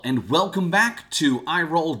And welcome back to I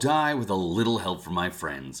Roll Die with a little help from my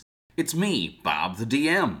friends. It's me, Bob the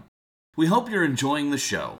DM. We hope you're enjoying the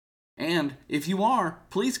show. And if you are,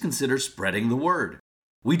 please consider spreading the word.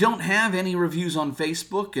 We don't have any reviews on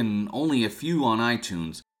Facebook and only a few on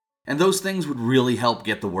iTunes, and those things would really help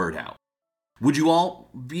get the word out. Would you all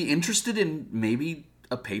be interested in maybe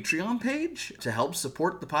a Patreon page to help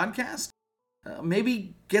support the podcast?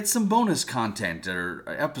 Maybe get some bonus content or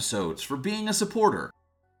episodes for being a supporter.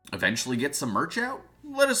 Eventually get some merch out?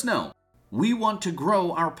 Let us know. We want to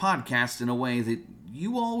grow our podcast in a way that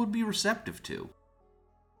you all would be receptive to.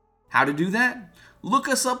 How to do that? Look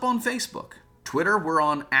us up on Facebook. Twitter, we're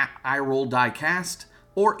on @IRollDieCast,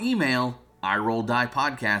 or email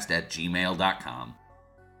IRollDiePodcast@gmail.com.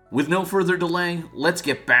 With no further delay, let's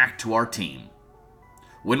get back to our team.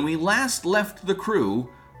 When we last left the crew,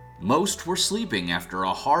 most were sleeping after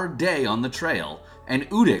a hard day on the trail, and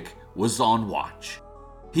Udik was on watch.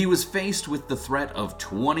 He was faced with the threat of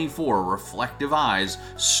 24 reflective eyes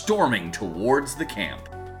storming towards the camp.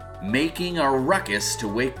 Making a ruckus to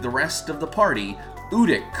wake the rest of the party,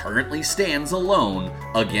 Udik currently stands alone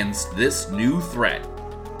against this new threat.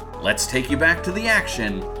 Let's take you back to the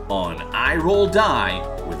action on I Roll Die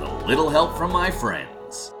with a little help from my friends.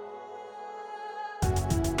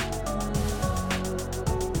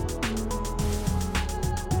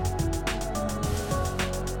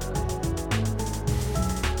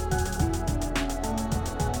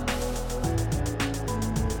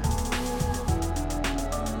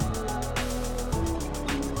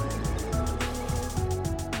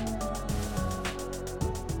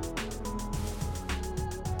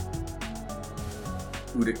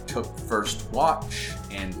 Udik took first watch,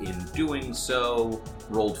 and in doing so,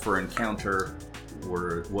 rolled for encounter,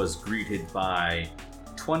 was greeted by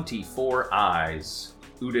 24 eyes.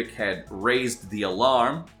 Udik had raised the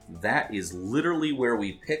alarm. That is literally where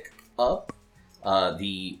we pick up.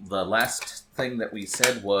 The last thing that we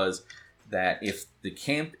said was that if the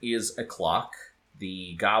camp is o'clock,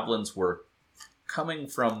 the goblins were coming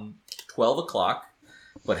from 12 o'clock,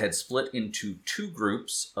 but had split into two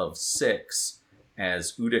groups of 6,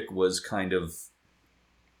 as Udik was kind of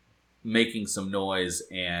making some noise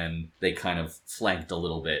and they kind of flanked a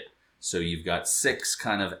little bit. So you've got 6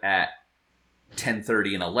 kind of at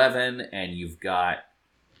 10:30 and 11, and you've got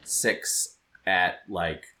 6 at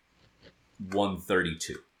like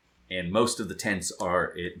 1:32. And most of the tents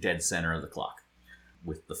are at dead center of the clock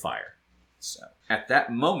with the fire. So at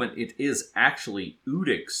that moment, it is actually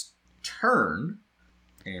Udik's turn,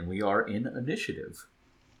 and we are in initiative.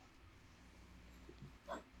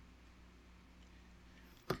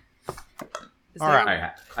 All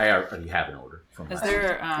right, I already have an order from last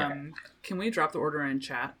week. Can we drop the order in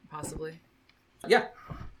chat, possibly? Yeah.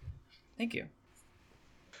 Thank you.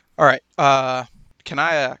 All right. Can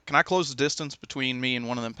I close the distance between me and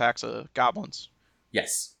one of them packs of goblins?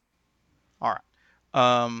 Yes. All right.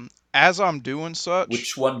 As I'm doing such...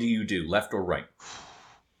 Which one do you do, left or right?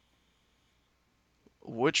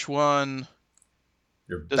 Which one?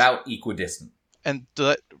 They're about equidistant. And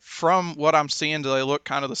from what I'm seeing, do they look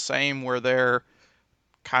kind of the same, where they're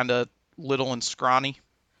kind of little and scrawny?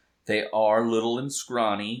 They are little and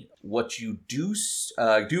scrawny. What you do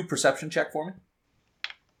a perception check for me?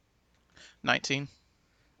 19.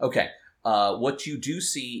 Okay. What you do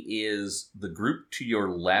see is the group to your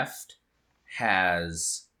left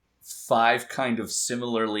has 5 kind of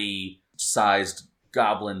similarly sized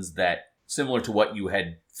goblins that, similar to what you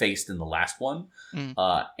had faced in the last one.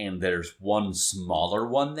 And there's one smaller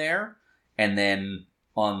one there. And then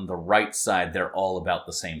on the right side, they're all about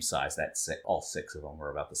the same size. All 6 of them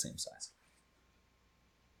are about the same size.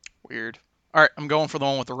 Weird. All right, I'm going for the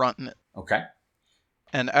one with the runt in it. Okay.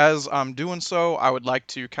 And as I'm doing so, I would like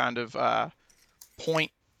to kind of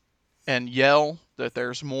point and yell that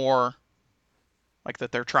there's more, like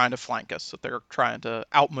that they're trying to flank us, that they're trying to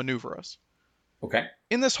outmaneuver us. Okay.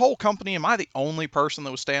 In this whole company, am I the only person that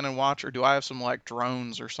was standing watch, or do I have some like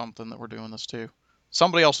drones or something that were doing this too?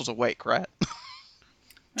 Somebody else was awake, right?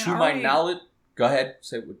 To my knowledge, go ahead.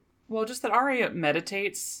 Say what. Well, just that Ari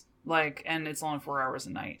meditates, and it's only 4 hours a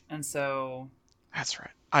night, and so. That's right.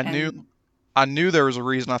 I knew there was a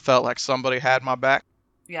reason I felt like somebody had my back.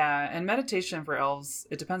 Yeah, and meditation for elves,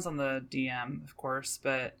 it depends on the DM, of course,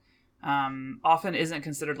 but often isn't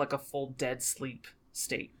considered like a full dead sleep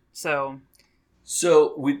state. So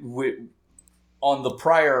we on the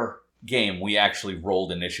prior game, we actually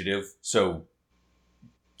rolled initiative. So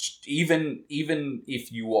even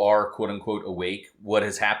if you are quote unquote awake, what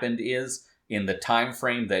has happened is in the time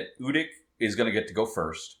frame that Udik is going to get to go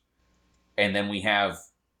first, and then we have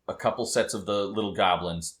a couple sets of the little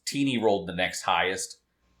goblins. Teeny rolled the next highest,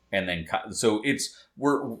 and then so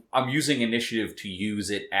I'm using initiative to use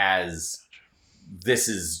it as this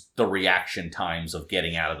is the reaction times of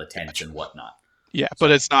getting out of the tent and whatnot. Yeah,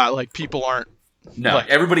 but it's not like people aren't. No, like,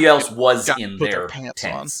 everybody else was got to in put their pants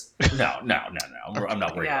tents. No. I'm not worried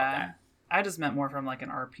about that. I just meant more from like an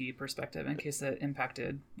RP perspective in case it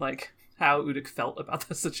impacted like how Udik felt about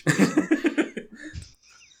the situation.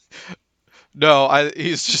 No,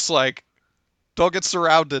 he's just like, don't get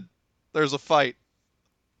surrounded. There's a fight.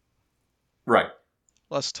 Right.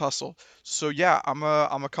 Let's tussle. So yeah, I'm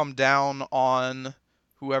a come down on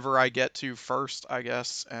whoever I get to first, I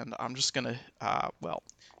guess, and I'm just gonna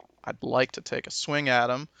I'd like to take a swing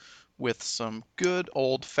at him with some good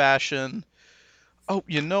old-fashioned. Oh,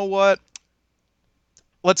 you know what?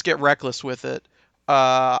 Let's get reckless with it.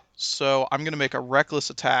 So I'm gonna make a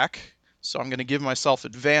reckless attack. So I'm gonna give myself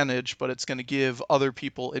advantage, but it's gonna give other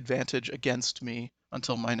people advantage against me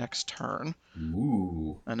until my next turn.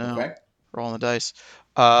 Ooh. I know. Okay. Rolling the dice.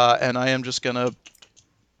 And I am just gonna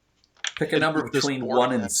pick a number this between board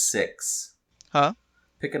 1 again. and 6. Huh?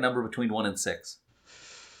 Pick a number between 1 and 6.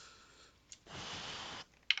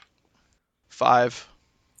 5.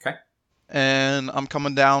 Okay. And I'm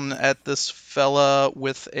coming down at this fella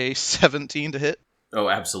with a 17 to hit. Oh,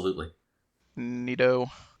 absolutely.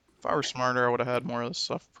 Neato. If I were smarter, I would have had more of this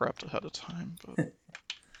stuff prepped ahead of time. But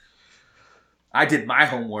I did my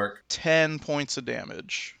homework. 10 points of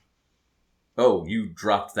damage. Oh, you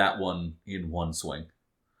dropped that one in one swing.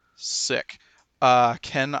 Sick.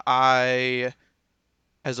 Can I,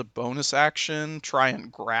 as a bonus action, try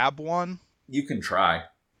and grab one? You can try.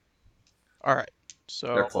 All right.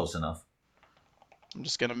 So They're close enough. I'm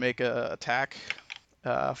just gonna make a attack.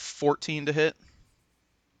 14 to hit.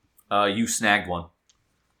 You snagged one.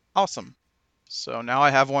 Awesome. So now I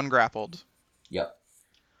have one grappled. Yep.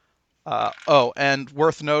 And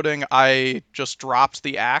worth noting, I just dropped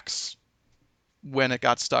the axe when it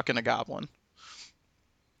got stuck in a goblin.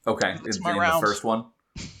 Okay. That's in my the round. first one?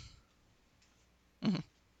 Mm-hmm.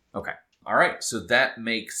 Okay. All right. So that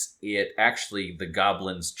makes it actually the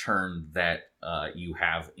goblin's turn that you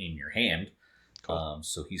have in your hand. Cool.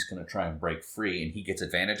 So he's going to try and break free, and he gets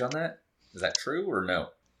advantage on that? Is that true or no?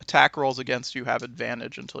 Attack rolls against you have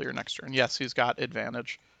advantage until your next turn. Yes, he's got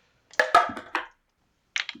advantage.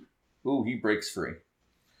 Ooh, he breaks free.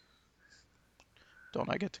 Don't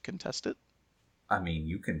I get to contest it? I mean,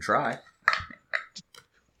 you can try.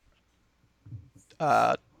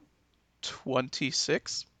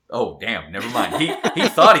 26. Oh, damn. Never mind. He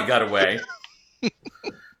thought he got away.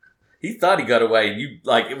 He thought he got away, and you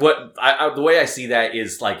like the way I see that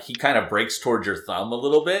is like he kind of breaks towards your thumb a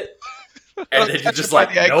little bit, and then you're just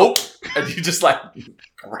like, nope, and you just like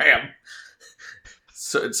ram.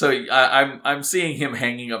 So I'm seeing him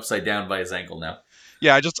hanging upside down by his ankle now.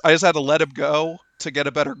 Yeah, I just had to let him go to get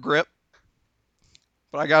a better grip,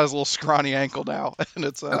 but I got his little scrawny ankle now, and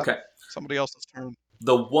it's Okay. somebody else's turn.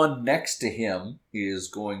 The one next to him is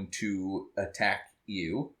going to attack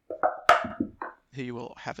you. He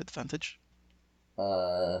will have advantage.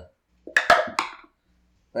 That's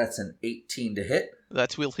an 18 to hit.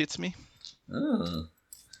 That will hit me. Oh,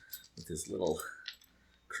 with his little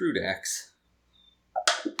crude axe.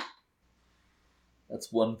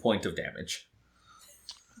 That's 1 point of damage.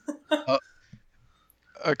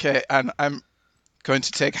 Okay, and I'm going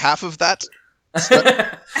to take half of that.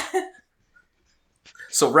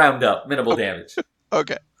 So round up, minimal damage.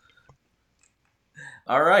 Okay.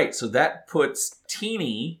 All right, so that puts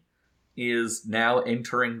Teeny is now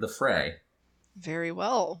entering the fray. Very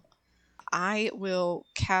well. I will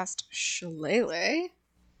cast Shillelagh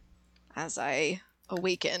as I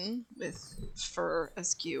awaken with fur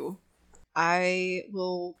askew. I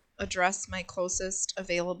will address my closest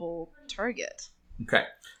available target. Okay,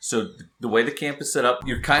 so the way the camp is set up,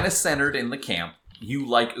 you're kind of centered in the camp. You,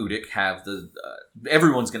 like Udik, have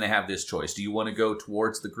everyone's going to have this choice. Do you want to go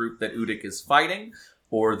towards the group that Udik is fighting,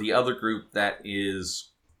 or the other group that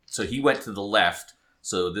is... So he went to the left,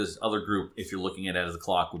 so this other group, if you're looking at it as a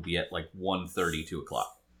clock, would be at like 1:30, 2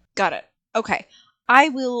 o'clock. Got it. Okay. I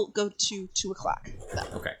will go to 2 o'clock then.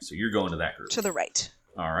 Okay, so you're going to that group. To the right.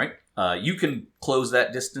 All right. You can close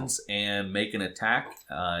that distance and make an attack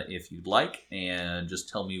if you'd like, and just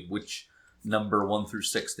tell me which number 1 through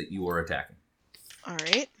 6 that you are attacking. All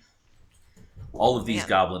right. All of these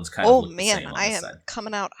goblins kind of look the same on I this am side.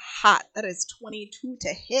 coming out hot. That is 22 to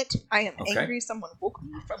hit. I am Okay. angry. Someone woke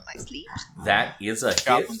me from my sleep. That is a hit.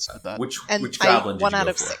 Goblins did that. Which And goblin did you 1 go out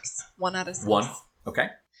of for? 6. 1 out of 6. 1? Okay.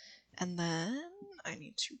 And then I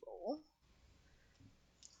need to roll.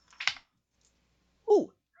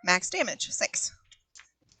 Ooh, max damage, 6.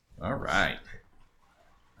 All right.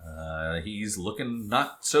 He's looking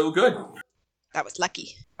not so good. That was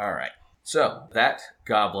lucky. All right. So that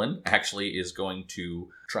goblin actually is going to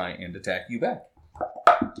try and attack you back.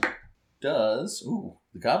 Ooh,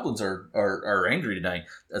 the goblins are angry tonight.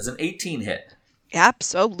 Does an 18 hit?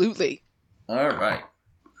 Absolutely. All right.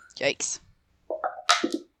 Yikes.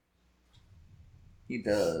 He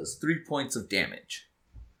does 3 points of damage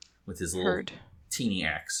with his little teeny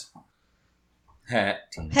axe.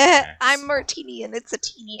 Teeny axe. I'm Martini and it's a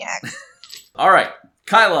teeny axe. All right.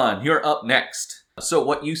 Kylon, you're up next. So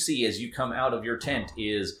what you see as you come out of your tent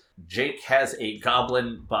is Jake has a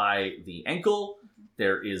goblin by the ankle.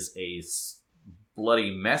 There is a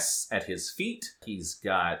bloody mess at his feet. He's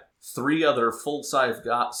got 3 other full-size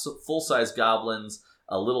goblins,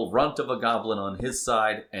 a little runt of a goblin on his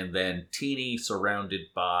side, and then Teeny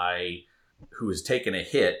who has taken a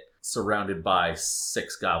hit, surrounded by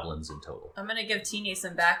 6 goblins in total. I'm gonna give Teeny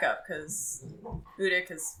some backup because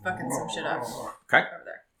Udik is fucking some shit up. Okay. Over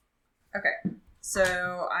there. Okay.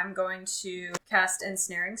 So I'm going to cast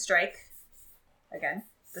Ensnaring Strike again.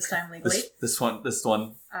 This time legally. This one.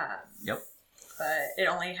 Yep. But it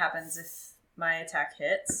only happens if my attack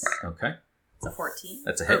hits. Okay. It's a 14.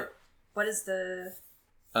 That's a hit. What is the...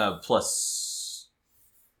 Plus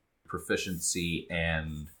proficiency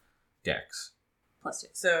and dex. +2.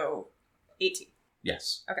 So 18.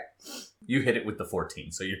 Yes. Okay. You hit it with the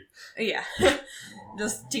 14, so you're... Yeah.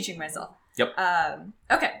 Just teaching myself. Yep.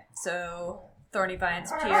 Okay. So Thorny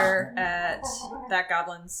Vines appear at that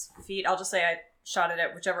goblin's feet. I'll just say I shot it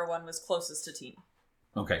at whichever one was closest to Teeny.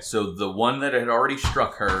 Okay, so the one that had already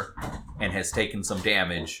struck her and has taken some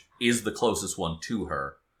damage is the closest one to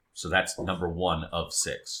her. So that's number 1 of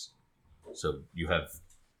 6. So you have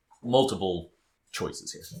multiple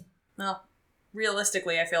choices here. Well,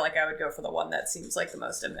 realistically, I feel like I would go for the one that seems like the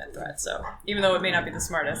most imminent threat. So even though it may not be the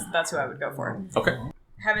smartest, that's who I would go for. Okay.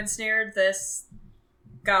 Having snared this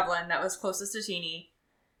goblin that was closest to Teeny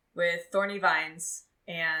with thorny vines,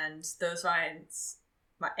 and those vines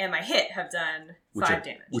and my hit have done 5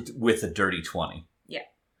 damage. With a dirty 20. Yeah.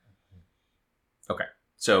 Okay.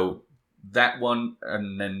 So that one,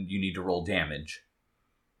 and then you need to roll damage.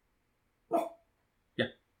 Yeah.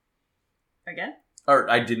 Again? Or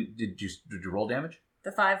did you roll damage?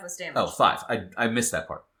 The 5 was damage. Oh, 5. I missed that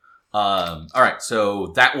part. All right.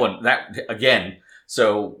 So that again.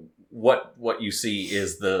 So what you see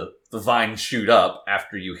is the vines shoot up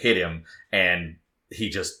after you hit him, and he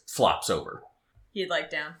just flops over. He'd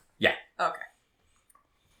down? Yeah. Okay.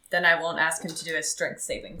 Then I won't ask him to do a strength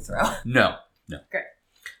saving throw. No. Great.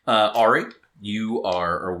 Ari, you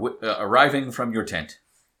are arriving from your tent.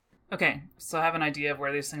 Okay, so I have an idea of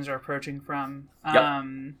where these things are approaching from. Yep.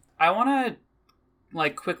 I want to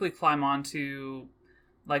quickly climb onto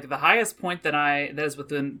the highest point that is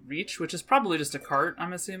within reach, which is probably just a cart,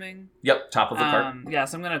 I'm assuming. Yep, top of the cart. Yeah,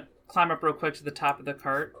 so I'm gonna climb up real quick to the top of the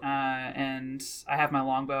cart, and I have my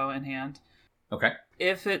longbow in hand. Okay.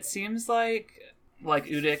 If it seems like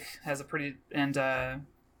Udik has a pretty... And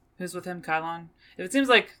who's with him? Kylon? If it seems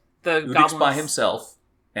like the Udik's goblins... by himself,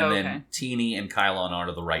 and okay. then Teeny and Kylon are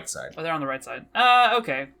to the right side. Oh, they're on the right side.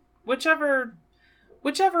 Okay. Whichever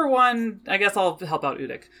one, I guess I'll help out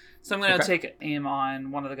Udik. So I'm going to take aim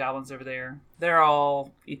on one of the goblins over there. They're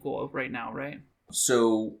all equal right now, right?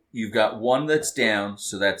 So you've got one that's down,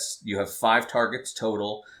 so you have 5 targets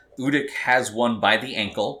total. Udik has one by the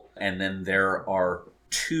ankle, and then there are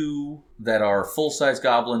 2 that are full-size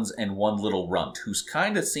goblins and 1 little runt, who's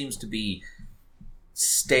kind of seems to be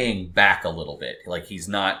staying back a little bit. He's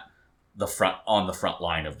not on the front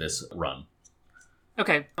line of this run.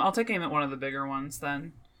 Okay, I'll take aim at one of the bigger ones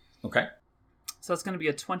then. Okay. So it's going to be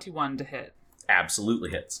a 21 to hit. Absolutely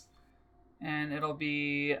hits. And it'll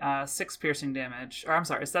be 6 piercing damage. Or, I'm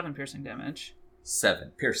sorry, 7 piercing damage.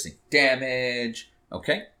 7 piercing damage.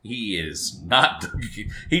 Okay. He is not...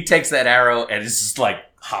 He takes that arrow and is just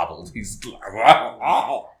hobbled. He's...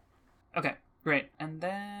 Okay, great. And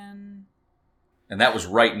then... And that was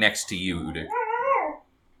right next to you, Udik.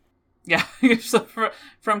 Yeah, so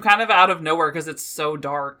from kind of out of nowhere because it's so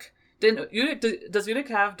dark. Does Udik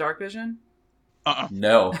have dark vision?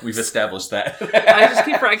 No, we've established that. I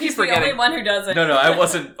keep He's forgetting. the only one who doesn't. No, I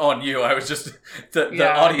wasn't on you. I was just... The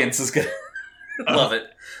audience is going to love it.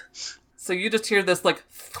 So you just hear this,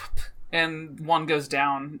 and one goes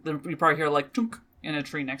down. Then you probably hear, chunk in a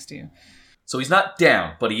tree next to you. So he's not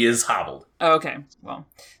down, but he is hobbled. Oh, okay. Well,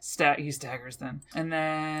 he staggers then. And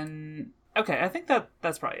then... Okay, I think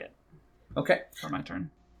that's probably it. Okay. For my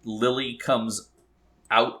turn. Lily comes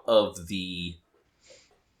out of the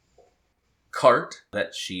cart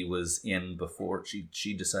that she was in before.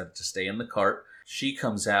 She decided to stay in the cart. She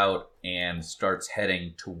comes out and starts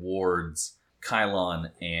heading towards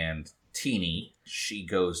Kylon and Teeny. She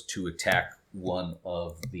goes to attack one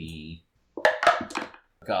of the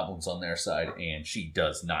goblins on their side, and she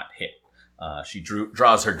does not hit. She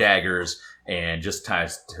draws her daggers and just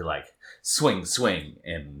tries to, like, swing,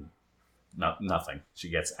 and nothing. She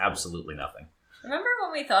gets absolutely nothing. Remember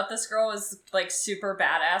when we thought this girl was, like, super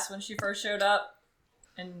badass when she first showed up?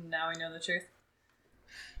 And now we know the truth.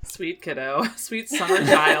 Sweet kiddo. Sweet summer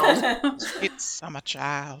child. Sweet summer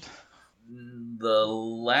child. The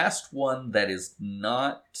last one that is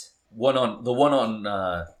not... one on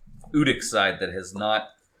Udik's side that has not...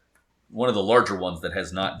 One of the larger ones that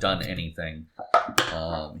has not done anything.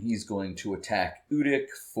 He's going to attack Udik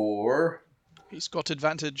for... He's got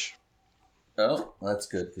advantage. Oh, that's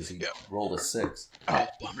good, because he rolled a 6. Oh,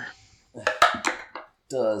 bummer.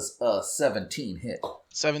 Does a 17 hit?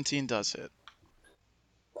 17 does hit.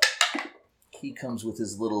 He comes with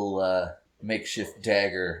his little makeshift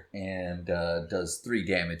dagger and does 3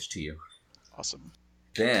 damage to you. Awesome.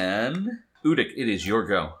 Then, Udik, it is your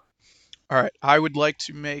go. Alright, I would like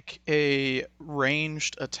to make a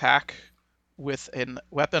ranged attack with a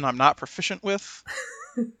weapon I'm not proficient with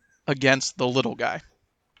against the little guy.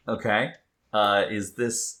 Okay. Is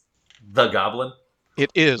this the goblin?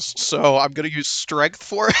 It is, so I'm going to use strength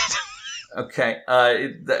for it. Okay.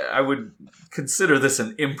 I would consider this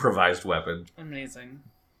an improvised weapon. Amazing.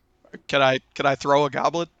 Can I throw a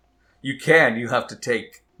goblin? You can. You have to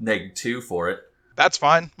take -2 for it. That's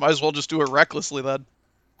fine. Might as well just do it recklessly then.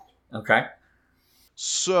 Okay.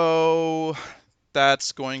 So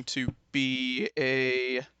that's going to be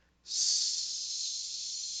a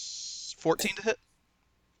 14 to hit.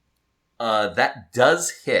 That does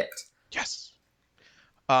hit. Yes.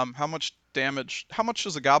 How much damage? How much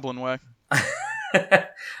does a goblin weigh?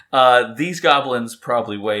 These goblins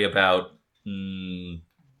probably weigh about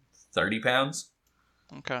 30 pounds.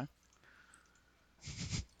 Okay.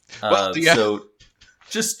 Well, yeah. So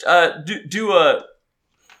just do a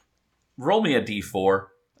roll me a d4.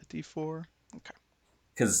 A d4. Okay.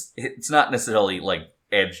 Because it's not necessarily like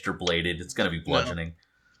edged or bladed. It's going to be bludgeoning. No.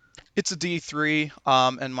 It's a d3,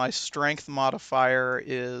 and my strength modifier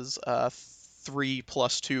is 3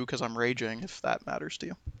 + 2 because I'm raging. If that matters to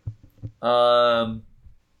you. I'm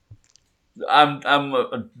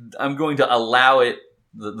going to allow it.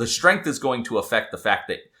 The strength is going to affect the fact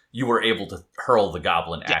that you were able to hurl the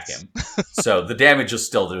goblin at him. So the damage is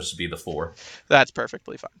still there to be the 4. That's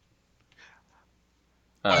perfectly fine.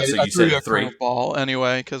 So you said 3 ball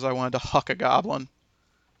anyway because I wanted to huck a goblin.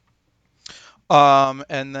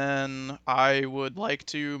 And then I would like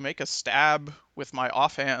to make a stab with my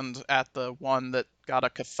offhand at the one that got a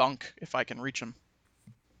kathunk if I can reach him.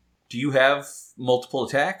 Do you have multiple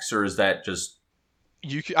attacks, or is that just...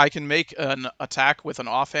 I can make an attack with an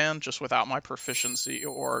offhand just without my proficiency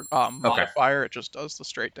or modifier. It just does the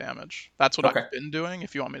straight damage. That's what I've been doing.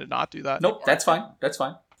 If you want me to not do that. Nope, that's fine. That's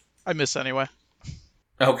fine. I miss anyway.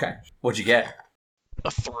 Okay. What'd you get?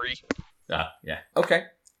 A 3. Yeah. Okay.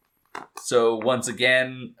 So once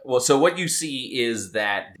again, so what you see is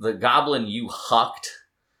that the goblin you hucked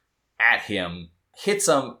at him hits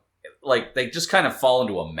him, like they just kind of fall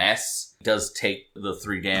into a mess. It does take the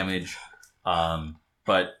 3 damage,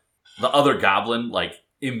 but the other goblin like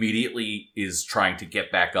immediately is trying to get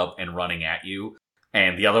back up and running at you,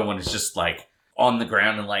 and the other one is just like on the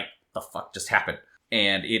ground and like, the fuck just happened?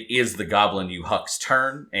 And it is the goblin you huck's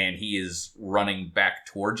turn, and he is running back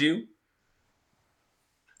towards you.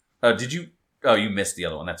 Did you... Oh, you missed the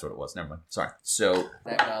other one. That's what it was. Never mind. Sorry. So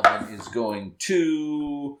that goblin is going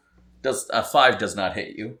to... A 5 does not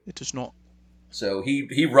hit you. It does not. So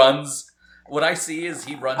he runs... What I see is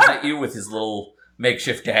he runs at you with his little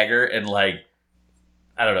makeshift dagger, and like,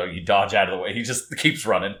 I don't know, you dodge out of the way. He just keeps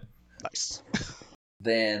running. Nice.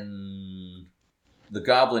 Then the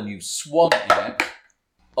goblin you swung at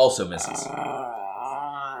also misses.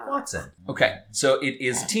 Watson. Okay, so it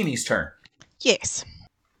is Teeny's turn. Yes.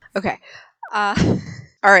 Okay. All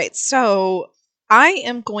right. So I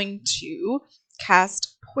am going to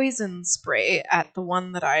cast poison spray at the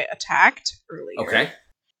one that I attacked earlier. Okay.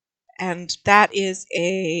 And that is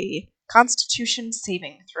a Constitution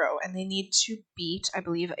saving throw, and they need to beat, I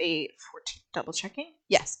believe, a 14. Double checking.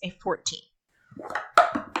 Yes, a 14.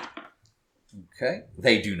 Okay.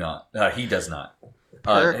 They do not. He does not.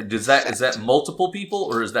 Is that multiple people,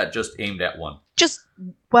 or is that just aimed at one?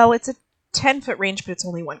 Well, it's a 10-foot range, but it's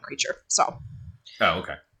only one creature. So. Oh,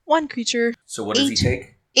 okay. One creature. So what does he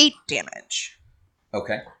take? 8 damage.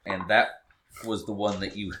 Okay. And that was the one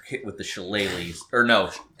that you hit with the shillelaghs. Or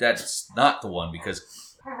no, that's not the one, because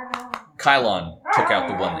Kylon took out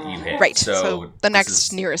the one that you hit. Right. So the next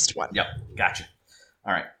is, nearest one. Yep. Gotcha.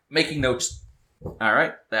 All right. Making notes. All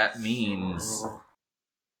right. That means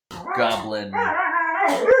Goblin.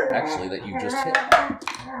 Actually, that you just hit.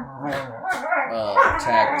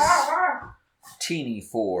 Attacks Teeny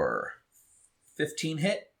for 15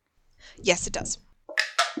 hit. Yes, it does.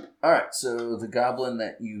 All right. So the Goblin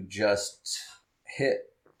that you just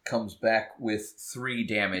hit comes back with 3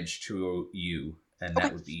 damage to you, and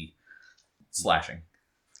that would be slashing.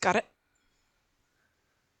 Got it.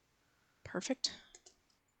 Perfect.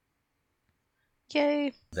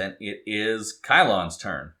 Yay. Then it is Kylon's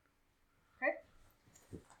turn. Okay.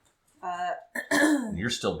 You're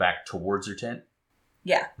still back towards your tent?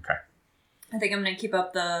 Yeah. Okay. I think I'm going to keep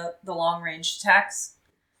up the long range attacks.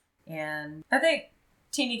 And I think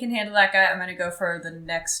Teeny can handle that guy. I'm going to go for the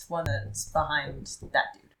next one that's behind that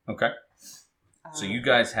dude. Okay. So you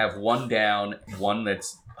guys have one down, one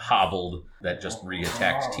that's hobbled that just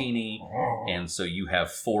re-attacked Teeny, and so you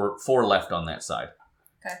have four left on that side.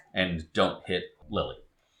 Okay. And don't hit Lily.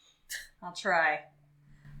 I'll try.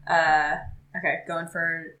 Okay, going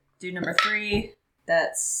for dude number 3.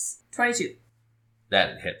 That's 22.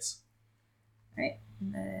 That hits. Right.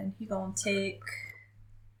 And then he gonna take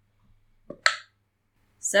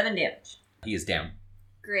 7 damage. He is down.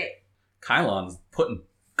 Great. Kylon's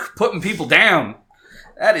putting people down.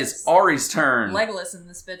 That is Ari's turn. Legolas in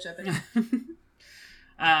this bitch, I think.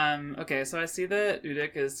 Okay, so I see that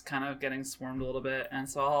Udik is kind of getting swarmed a little bit, and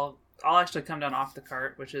so I'll actually come down off the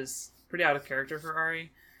cart, which is pretty out of character for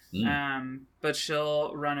Ari. But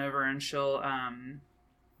she'll run over and she'll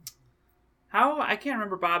I can't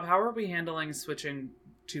remember, Bob, how are we handling switching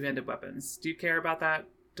two-handed weapons? Do you care about that?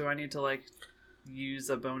 Do I need to use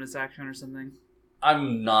a bonus action or something?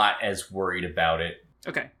 I'm not as worried about it.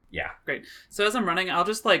 Okay. Yeah. Great. So as I'm running, I'll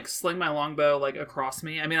just sling my longbow across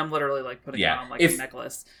me. I mean, I'm literally putting it on a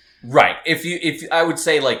necklace. Right. If I would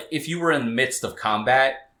say if you were in the midst of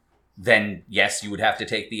combat, then yes, you would have to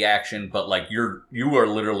take the action. But you are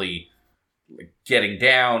literally getting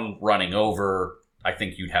down, running over. I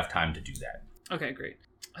think you'd have time to do that. Okay, great.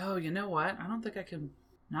 Oh, you know what? I don't think I can.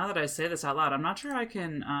 Now that I say this out loud, I'm not sure I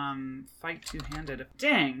can fight two-handed.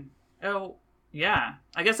 Dang. Oh. Yeah,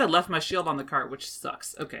 I guess I left my shield on the cart, which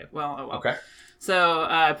sucks. Okay, well, oh well. Okay. So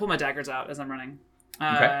I pull my daggers out as I'm running.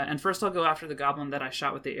 Okay. And first I'll go after the goblin that I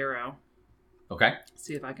shot with the arrow. Okay.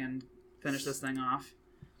 See if I can finish this thing off.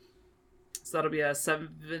 So that'll be a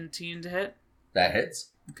 17 to hit. That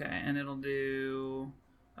hits. Okay, and it'll do...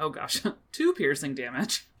 Oh gosh, 2 piercing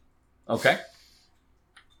damage. Okay.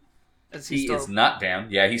 He is not down.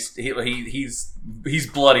 Yeah, he's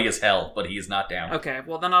bloody as hell, but he is not down. Okay,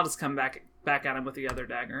 well then I'll just come back at him with the other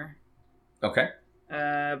dagger. Okay.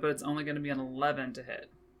 But it's only going to be an 11 to hit.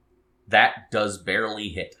 That does barely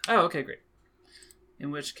hit. Oh, okay, great. In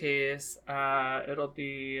which case, it'll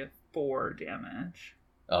be 4 damage.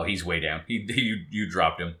 Oh, he's way down. You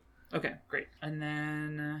dropped him. Okay, great. And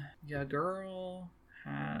then girl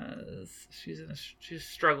she's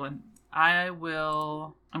struggling. I have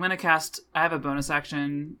a bonus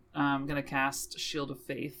action. I'm gonna cast Shield of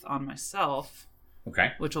Faith on myself.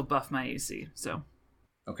 Okay. Which will buff my AC. So.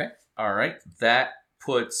 Okay. All right. That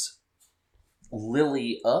puts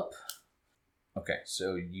Lily up. Okay,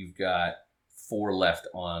 so you've got 4 left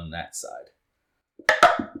on that side.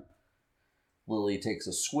 Lily takes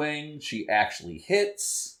a swing. She actually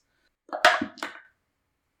hits.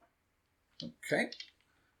 Okay.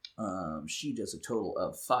 She does a total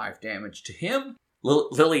of 5 damage to him.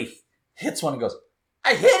 Lily hits one and goes,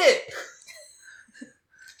 "I hit it!"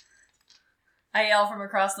 I yell from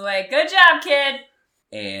across the way, "Good job, kid!"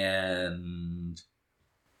 And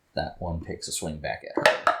that one takes a swing back at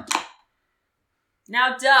her.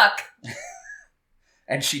 Now duck!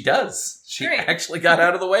 And she does. She Great. actually got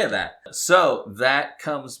out of the way of that. So that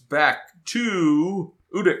comes back to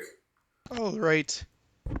Udik. All right.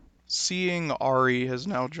 Seeing Ari has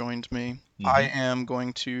now joined me, I am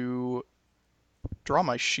going to draw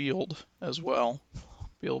my shield as well.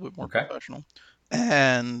 Be a little bit more professional.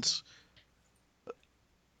 And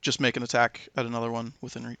just make an attack at another one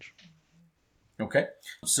within reach. Okay.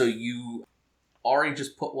 So Ari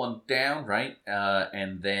just put one down, right?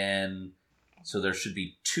 And then, so there should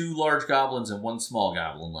be 2 large goblins and 1 small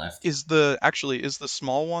goblin left. Is the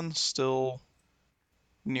small one still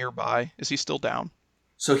nearby? Is he still down?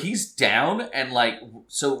 So he's down, and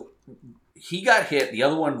so he got hit. The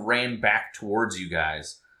other one ran back towards you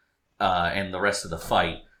guys, and the rest of the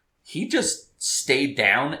fight. He just stayed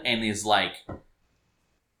down and is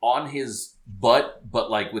on his butt,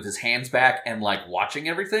 but with his hands back and watching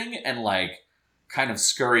everything and kind of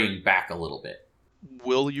scurrying back a little bit.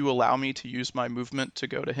 will you allow me to use my movement to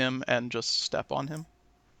go to him and just step on him?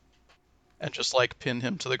 And just, like, pin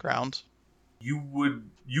him to the ground?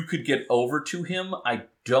 You could get over to him. I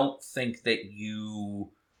don't think that you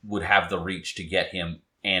would have the reach to get him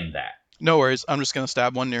and that. No worries. I'm just going to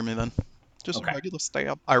stab one near me then. Just Okay. a regular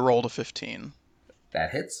stab. I rolled a 15.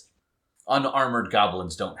 That hits. Unarmored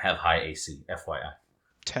goblins don't have high AC, FYI.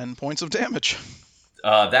 10 points of damage.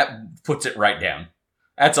 That puts it right down.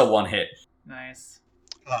 That's a one hit. Nice.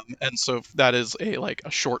 And so that is a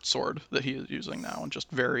short sword that he is using now, and just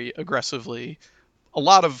very aggressively, a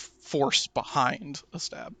lot of force behind a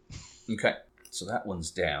stab. Okay, so that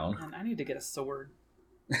one's down. Man, I need to get a sword.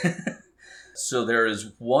 So there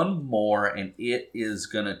is one more, and it is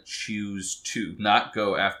going to choose to not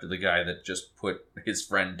go after the guy that just put his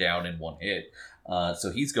friend down in one hit.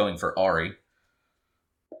 So he's going for Ari.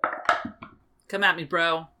 Come at me,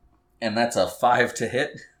 bro. And that's a 5 to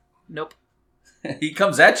hit. Nope. He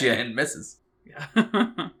comes at you and misses.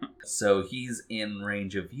 Yeah. So he's in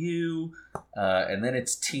range of you. And then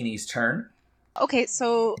it's Teeny's turn. Okay,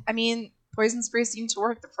 so, I mean, poison spray seemed to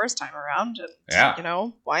work the first time around. And, Yeah. you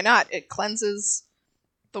know, why not? It cleanses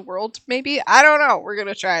the world, maybe? I don't know. We're going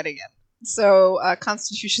to try it again. So,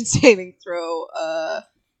 Constitution saving throw,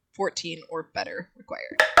 14 or better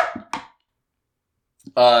required.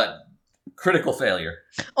 Critical failure.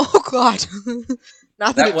 Oh, God.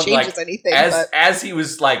 Not that it one, changes anything, but... As he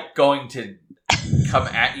was, going to come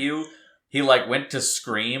at you, he, went to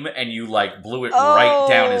scream, and you, blew it right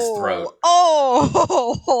down his throat. Oh!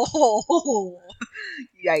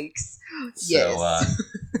 Yikes. So,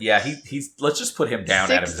 Yes. he's... Let's just put him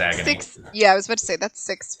down out of his agony. 6. Yeah, I was about to say, that's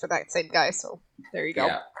 6 for that same guy, so there you go.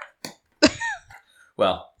 Yeah.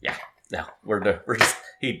 Well, yeah. No, we're just...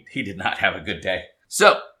 He did not have a good day.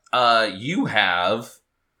 So, you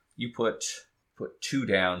put 2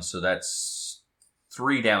 down, so that's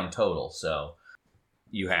 3 down total. So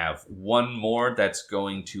you have one more that's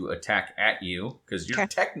going to attack at you, because you're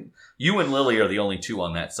you and Lily are the only 2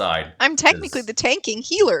 on that side. I'm technically the tanking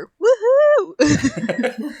healer. Woohoo!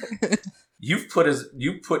 You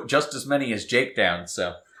put just as many as Jake down,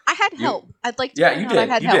 so I had help. I'd like to. Yeah, you did. I've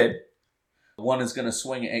had You help. did. One is going to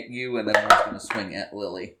swing at you, and then one's going to swing at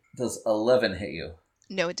Lily. Does 11 hit you?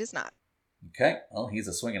 No, it does not. Okay. Well, he's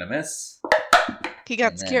a swing and a miss. He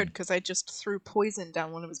got And then- scared because I just threw poison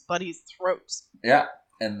down one of his buddies' throats. Yeah.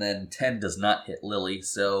 And then 10 does not hit Lily,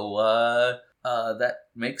 so that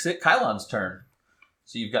makes it Kylon's turn.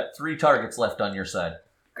 So you've got 3 targets left on your side.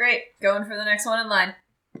 Great. Going for the next one in line.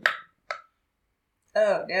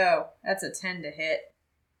 Oh, no. That's a 10 to hit.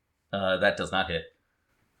 That does not hit.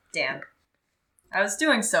 Damn. I was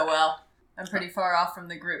doing so well. I'm pretty far off from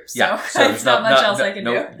the group, so, Yeah, so there's not much else I can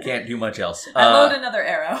do. You can't do much else. I load another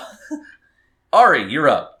arrow. Ari, you're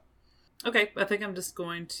up. Okay, I think I'm just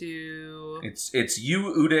going to... It's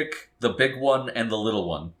you, Udik, the big one, and the little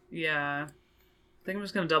one. Yeah. I think I'm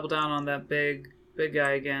just going to double down on that big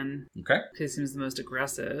guy again. Okay. Because he seems the most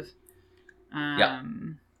aggressive. Yeah.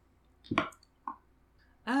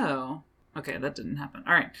 Oh. Okay, that didn't happen.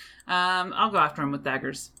 All right. I'll go after him with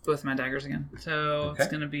daggers. Both my daggers again. So Okay.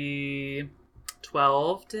 it's going to be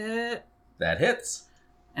 12 to hit. That hits.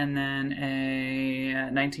 And then a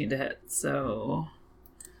 19 to hit. So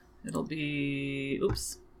it'll be...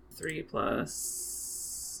 Oops. 3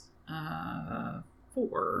 plus...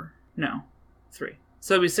 4. No. 3.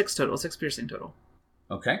 So it'll be 6 total. 6 piercing total.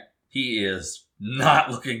 Okay. He is not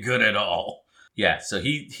looking good at all. Yeah, so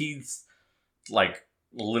he's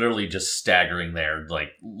literally just staggering there,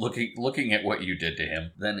 looking at what you did to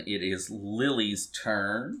him. Then it is Lily's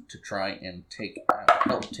turn to try and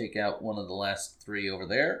help take out one of the last 3 over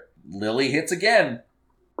there. Lily hits again.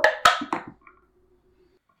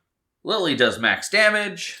 Lily does max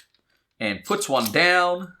damage and puts one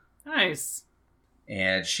down. Nice.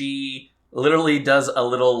 And she literally does a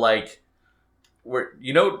little where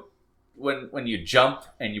when you jump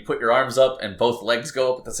and you put your arms up and both legs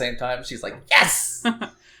go up at the same time, she's like, yes!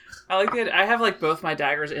 I like it. I have both my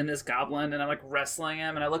daggers in this goblin and I'm wrestling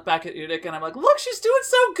him and I look back at Udik and I'm like, look, she's doing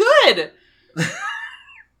so good!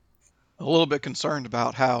 A little bit concerned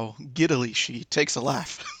about how giddily she takes a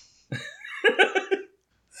laugh.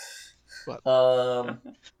 But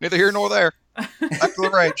neither here nor there. Back to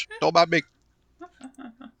the rage. It's all about me.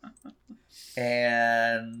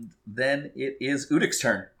 And then it is Udik's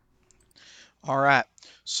turn. All right.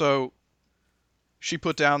 So she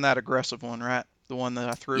put down that aggressive one, right? The one that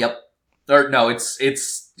I threw? Yep. Or no,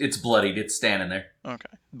 it's bloodied. It's standing there.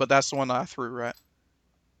 Okay. But that's the one that I threw, right?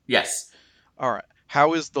 Yes. All right.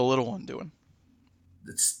 How is the little one doing?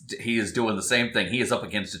 He is doing the same thing. He is up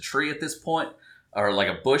against a tree at this point. or like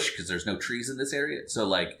a bush, because there's no trees in this area. So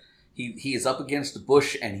like he is up against a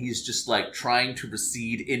bush, and he's just like trying to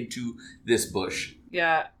recede into this bush.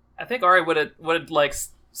 Yeah, I think Ari would like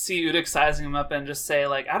see Udik sizing him up and just say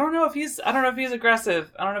like, I don't know if he's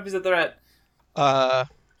aggressive. I don't know if he's a threat. All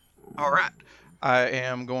right. I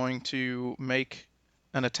am going to make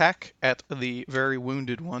an attack at the very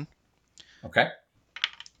wounded one. Okay.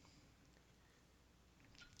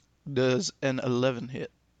 Does an 11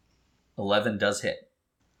 hit? 11 does hit.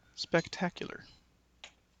 Spectacular.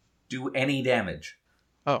 Do any damage.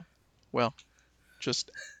 Oh, well, just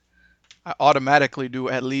I automatically do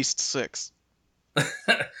at least 6.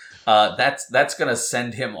 That's gonna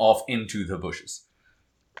send him off into the bushes.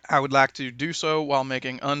 I would like to do so while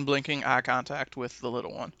making unblinking eye contact with the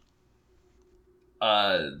little one.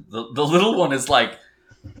 The little one is like,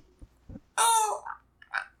 oh,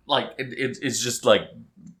 like it's just like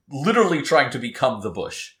literally trying to become the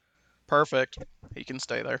bush. Perfect. He can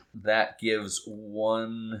stay there. That gives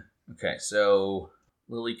 1. Okay, so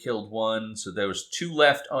Lily killed 1, so there was 2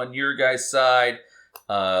 left on your guys' side.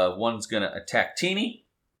 One's gonna attack Teeny.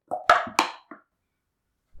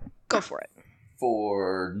 Go for it.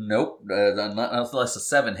 For nope, unless a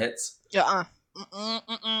 7 hits. Yeah.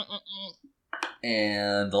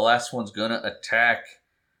 And the last one's gonna attack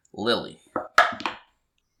Lily.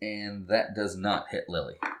 And that does not hit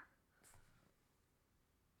Lily.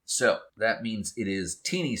 So, that means it is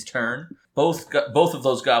Teeny's turn. Both of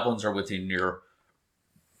those goblins are within your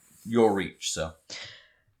reach, so.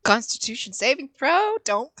 Constitution saving throw.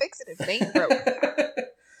 Don't fix it if it ain't broke.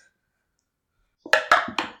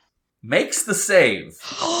 Makes the save.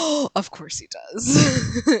 Of course he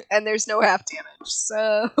does. And there's no half damage,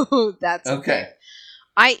 so that's Okay.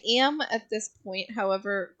 I am at this point,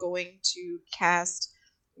 however, going to cast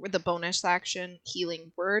with the bonus action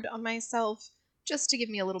Healing Word on myself just to give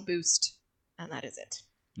me a little boost, and that is it.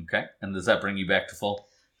 Okay, and does that bring you back to full?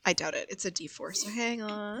 I doubt it. It's a D4, so hang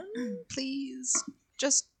on, please.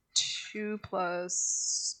 Just 2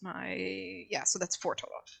 plus my... Yeah, so that's 4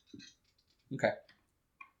 total. Okay.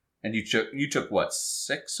 And you took what,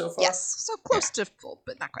 6 so far? Yes, so close to full,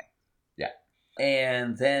 but not quite. Yeah.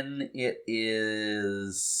 And then it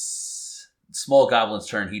is Small Goblin's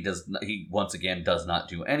turn. He once again does not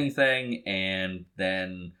do anything, and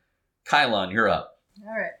then Kylon, you're up.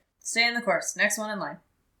 All right. Stay in the course. Next one in line.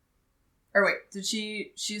 Or wait, did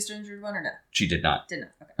she use the injured one or no? She did not. Did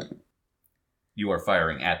not. Okay. You are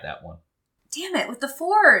firing at that one. Damn it, with the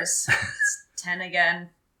 4s. It's 10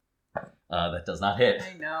 again. That does not hit.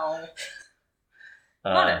 I know.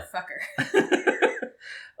 Motherfucker.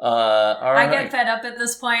 All right. I get fed up at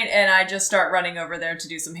this point, and I just start running over there to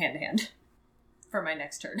do some hand-to-hand for my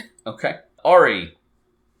next turn. Okay. Ari,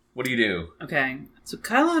 what do you do? Okay, so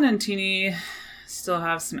Kylon and Teeny still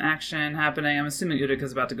have some action happening. I'm assuming Udik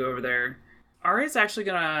is about to go over there. Ari's actually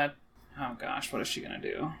gonna... Oh gosh, what is she gonna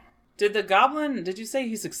do? Did you say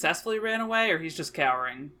he successfully ran away, or he's just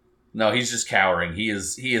cowering? No, he's just cowering. He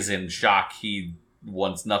is in shock. He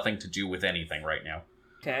wants nothing to do with anything right now.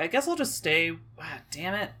 Okay, I guess I'll just stay...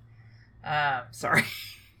 damn it. Sorry.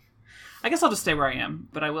 I guess I'll just stay where I am,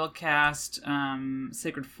 but I will cast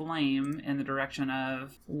Sacred Flame in the direction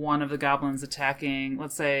of one of the goblins attacking,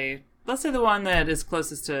 let's say the one that is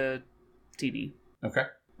closest to Teeny. Okay.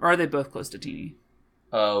 Or are they both close to Teeny?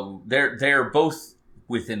 They're both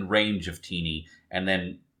within range of Teeny, and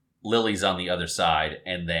then Lily's on the other side,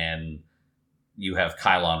 and then you have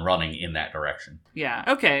Kylon running in that direction. Yeah,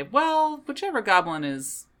 okay. Well, whichever goblin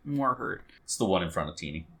is more hurt. It's the one in front of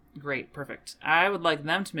Teeny. Great, perfect. I would like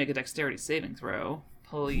them to make a dexterity saving throw,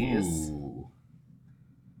 please. Ooh.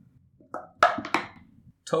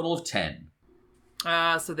 Total of 10.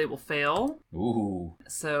 So they will fail. Ooh.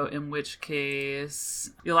 So in which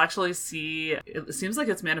case, you'll actually see, it seems like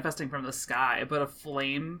it's manifesting from the sky, but a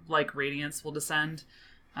flame-like radiance will descend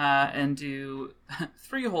and do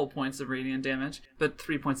 3 whole points of radiant damage, but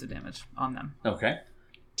 3 points of damage on them. Okay.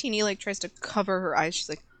 Teeny tries to cover her eyes. She's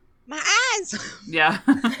like, my eyes! Yeah.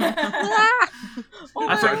 Oh,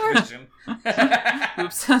 I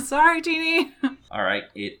Oops. Sorry, Teeny. All right.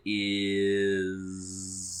 It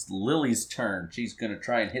is Lily's turn. She's going to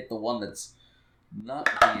try and hit the one that's not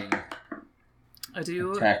being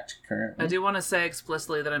attacked currently. I do want to say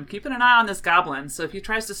explicitly that I'm keeping an eye on this goblin, so if he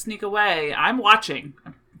tries to sneak away, I'm watching.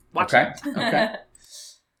 Okay.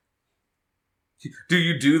 Do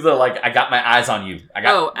you do the, I got my eyes on you?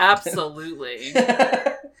 Oh, absolutely.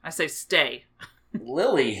 I say stay.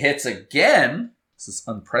 Lily hits again. This is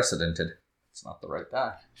unprecedented. It's not the right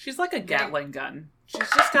die. She's like a Gatling gun. She's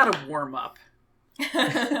just got to warm up.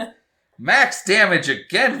 Max damage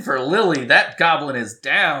again for Lily. That goblin is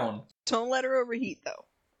down. Don't let her overheat, though.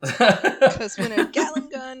 Because when a Gatling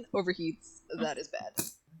gun overheats, that is bad.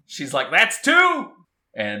 She's like, that's 2!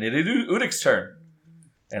 And it is Udik's turn.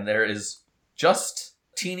 And there is just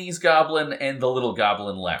Teeny's goblin and the little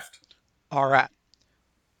goblin left. All right.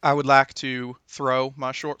 I would like to throw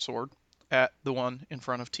my short sword at the one in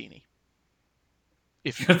front of Teeny.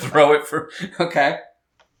 If you Throw it for... Okay.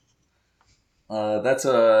 That's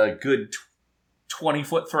a good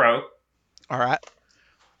 20-foot throw. All right.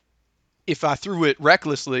 If I threw it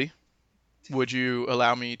recklessly, would you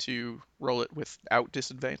allow me to roll it without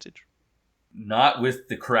disadvantage? Not with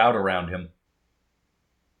the crowd around him.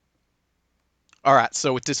 All right,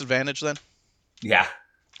 so with disadvantage then? Yeah.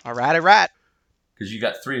 All right. Because you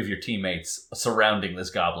got 3 of your teammates surrounding this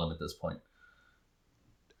goblin at this point.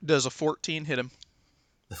 Does a 14 hit him?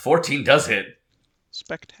 The 14 does hit.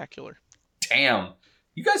 Spectacular. Damn.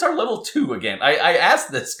 You guys are level 2 again. I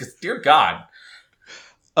asked this because, dear God.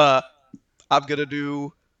 I'm going to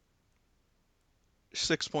do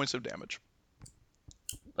 6 points of damage.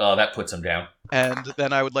 Oh, that puts him down. And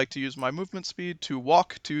then I would like to use my movement speed to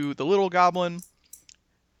walk to the little goblin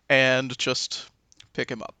and just pick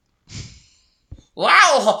him up.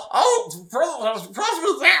 Wow! Oh,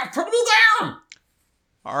 put me down!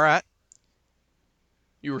 All right.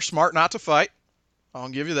 You were smart not to fight. I'll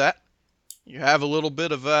give you that. You have a little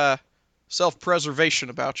bit of self-preservation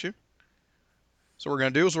about you. So what we're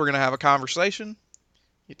going to do is we're going to have a conversation.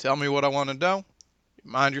 You tell me what I want to know.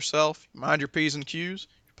 You mind yourself. You mind your P's and Q's.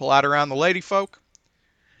 You pull out around the lady folk.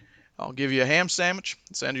 I'll give you a ham sandwich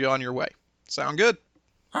and send you on your way. Sound good?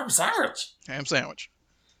 Ham sandwich. Ham sandwich.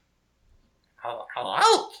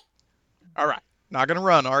 Hello? All right. Not going to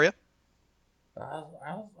run, are you?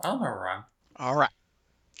 I'll never run. All right.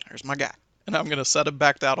 There's my guy. And I'm going to set him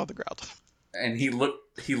back down on the ground. And he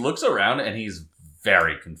looks around and he's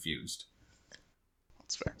very confused.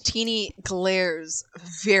 That's fair. Teeny glares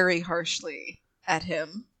very harshly at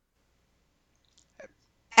him.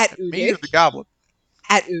 At Me or Udik. the goblin?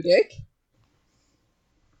 At Udik.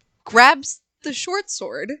 Grabs the short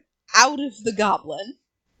sword out of the goblin.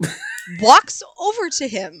 Walks over to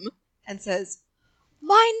him and says,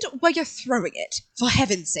 "Mind where you're throwing it, for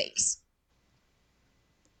heaven's sakes."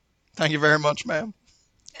 Thank you very much, ma'am.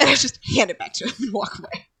 And I just hand it back to him and walk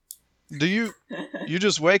away. Do you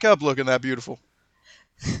just wake up looking that beautiful?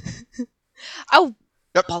 Oh,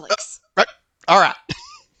 Yep. bollocks. Right. All right.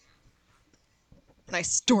 And I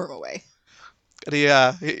storm away.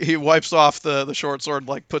 And he wipes off the short sword,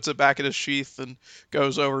 like puts it back in his sheath, and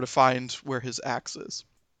goes over to find where his axe is.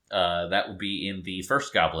 That would be in the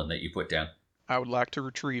first goblin that you put down. I would like to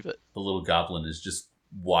retrieve it. The little goblin is just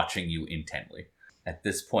watching you intently. At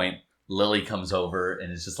this point, Lily comes over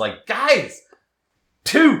and is just like, guys!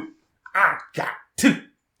 2! I got 2!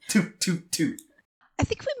 2. I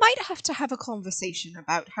think we might have to have a conversation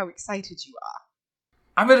about how excited you are.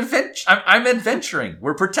 I'm adventuring.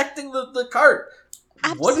 We're protecting the cart.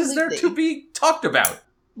 Absolutely. What is there to be talked about?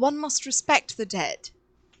 One must respect the dead.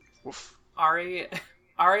 Oof. Ari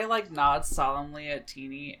like nods solemnly at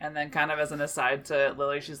Teeny, and then kind of as an aside to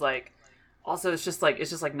Lily, she's like, also it's just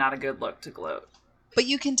like not a good look to gloat. But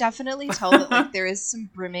you can definitely tell that like there is some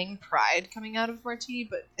brimming pride coming out of Marti,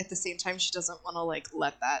 but at the same time she doesn't want to like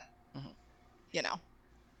let that,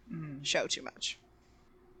 show too much.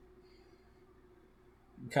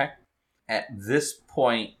 Okay. At this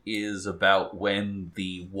point is about when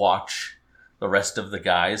the rest of the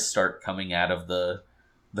guys start coming out of the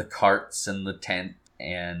carts and the tent,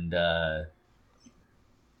 and Oh,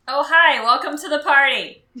 hi, welcome to the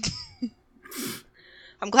party.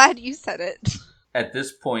 I'm glad you said it. at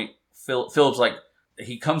this point, Philip's like,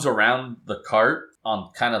 he comes around the cart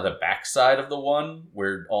on kind of the backside of the one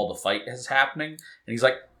where all the fight is happening, and he's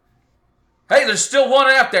like, hey, there's still one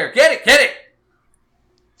out there. Get it.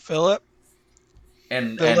 Philip?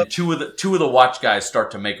 And Philip? two of the watch guys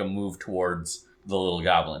start to make a move towards the little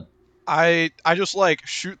goblin. I just like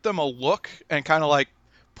shoot them a look and kind of like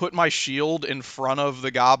put my shield in front of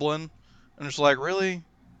the goblin and just like, really?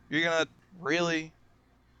 You're gonna really?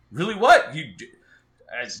 Really, what?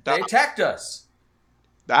 Stop. They attacked us.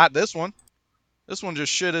 This one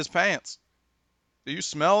just shit his pants. Do you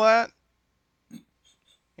smell that?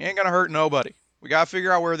 He ain't gonna hurt nobody. We gotta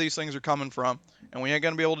figure out where these things are coming from, and we ain't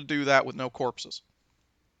gonna be able to do that with no corpses.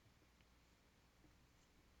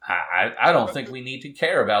 I don't think we need to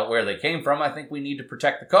care about where they came from. I think we need to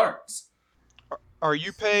protect the carts. Are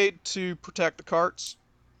you paid to protect the carts?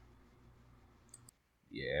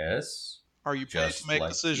 Yes. Are you paid Just to make like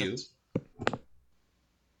decisions?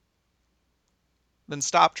 Then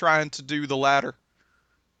stop trying to do the latter.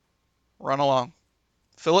 Run along.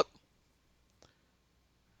 Philip?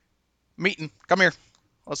 Meeting, come here.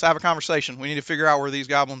 Let's have a conversation. We need to figure out where these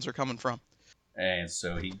goblins are coming from. And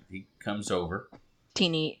so he comes over.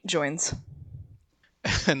 Teeny joins.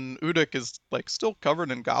 And Udik is like still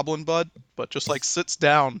covered in goblin blood, but just like sits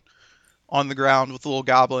down on the ground with the little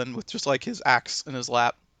goblin with just like his axe in his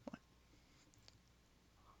lap.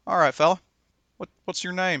 All right, fella. What's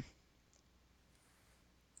your name?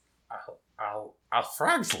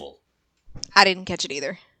 Fragsel. I didn't catch it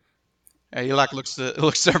either. Yeah, he like looks at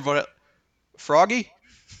everybody. Froggy?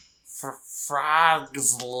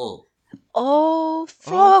 Fragsel. Oh,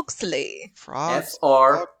 Frogsley. Frog.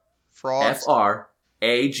 Fragzle. Fragsley.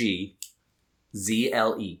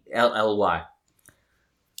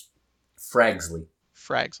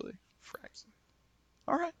 Fragsley.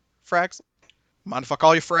 All right, Frags. Mind if I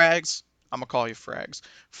call you Frags? I'm gonna call you Frags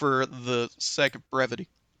for the sake of brevity.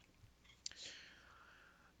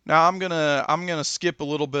 Now I'm gonna skip a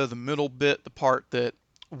little bit of the middle bit, the part that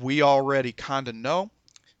we already kind of know,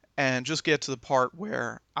 and just get to the part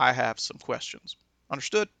where I have some questions.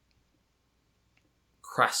 Understood?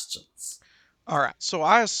 Questions. All right. So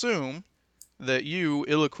I assume that you,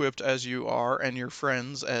 ill-equipped as you are, and your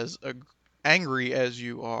friends as angry as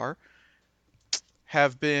you are,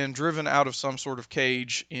 have been driven out of some sort of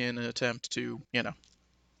cage in an attempt to,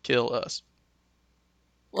 kill us.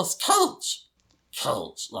 Let's cage.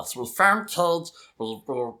 Let's we found cage. We'll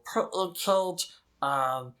put in cage.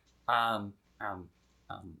 Our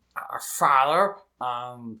father.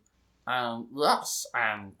 Yes.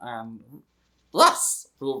 Yes.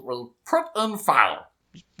 We'll put in fire.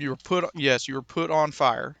 You were put on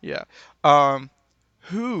fire. Yeah.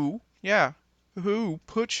 Who? Yeah. Who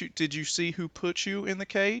put you? Did you see who put you in the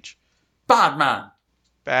cage? Bad man.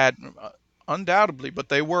 Bad, undoubtedly, but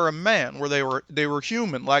they were a man. They were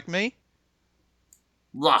human like me?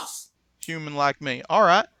 Yes. Human like me. All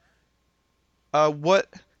right. What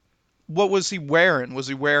was he wearing? Was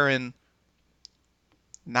he wearing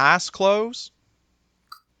nice clothes?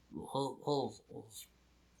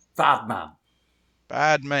 Bad man.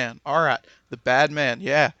 Bad man. All right. The bad man.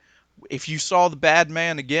 Yeah. If you saw the bad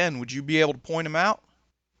man again, would you be able to point him out?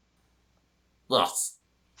 Yes.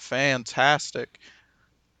 Fantastic.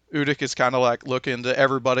 Udik is kind of like looking to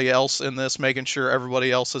everybody else in this, making sure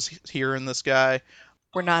everybody else is hearing this guy.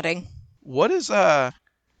 We're nodding. What is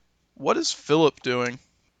Philip doing?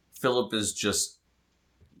 Philip is just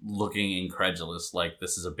looking incredulous, like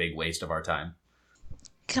this is a big waste of our time.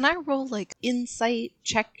 Can I roll like insight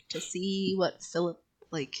check to see what Philip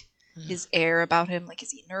his air about him? Like,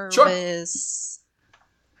 is he nervous? Sure.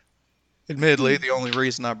 Admittedly, the only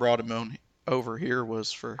reason I brought him over here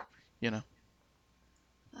was for,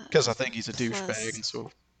 because I think he's a douchebag, and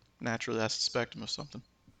so naturally I suspect him of something.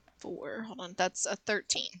 4. Hold on, that's a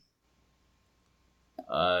 13.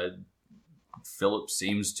 Philip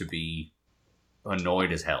seems to be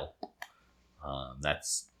annoyed as hell.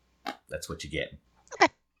 That's what you get.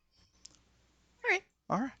 Okay.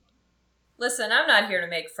 All right. Listen, I'm not here to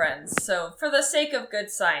make friends, so for the sake of good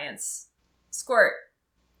science, Squirt,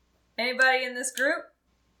 anybody in this group?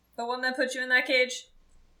 The one that put you in that cage?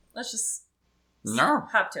 Let's just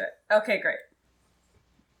hop to it. Okay, great.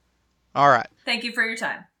 All right. Thank you for your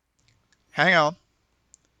time. Hang on.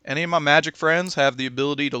 Any of my magic friends have the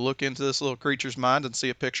ability to look into this little creature's mind and see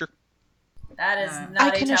a picture? That is not I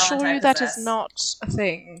a can talent assure I you that possess. is not a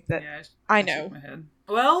thing that I know. My head.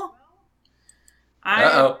 Well,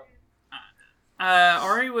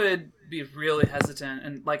 Ari would be really hesitant,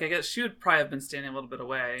 and I guess she would probably have been standing a little bit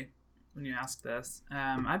away when you asked this.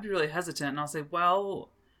 I'd be really hesitant, and I'll say, "Well,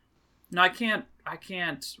 no, I can't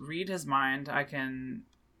read his mind. I can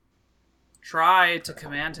try to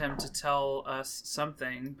command him to tell us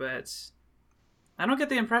something, but I don't get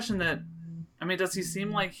the impression that. I mean, does he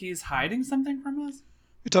seem like he's hiding something from us?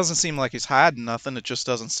 It doesn't seem like he's hiding nothing. It just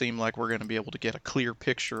doesn't seem like we're going to be able to get a clear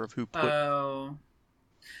picture of who put. Oh.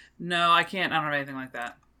 No, I can't. I don't have anything like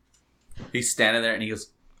that. He's standing there and he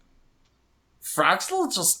goes,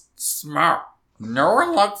 Fragsel just smart. No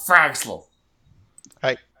one like Fragsel.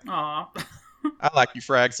 Hey. Aw. I like you,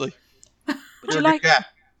 Fragsley. Would you like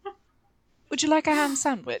a ham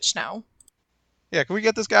sandwich now? Yeah, can we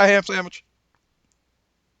get this guy a ham sandwich?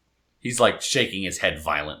 He's shaking his head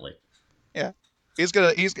violently. Yeah.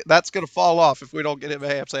 That's gonna fall off if we don't get him a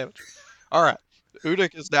ham sandwich. Alright.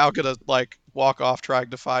 Udik is now gonna walk off trying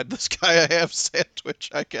to find this guy a ham sandwich,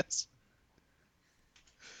 I guess.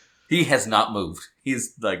 He has not moved.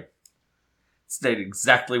 He's stayed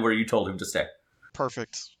exactly where you told him to stay.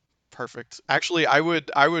 Perfect. Actually, I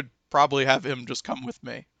would probably have him just come with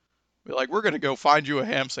me. Be like, we're gonna go find you a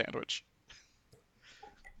ham sandwich.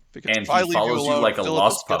 Because And if I he leave follows you alone, like a Philip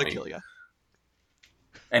lost is gonna puppy. kill you.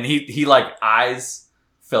 And he like eyes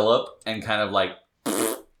Philip and kind of like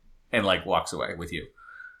and like walks away with you.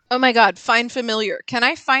 Oh my god, find familiar. Can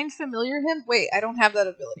I find familiar him? Wait, I don't have that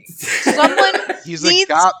ability. Someone He's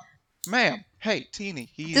needs... Ma'am, hey,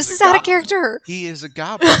 Teeny, This is out of character. He is a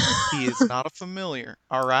goblin. He is not a familiar.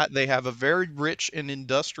 All right, they have a very rich and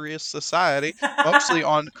industrious society, mostly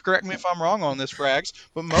on. Correct me if I'm wrong on this, Frags,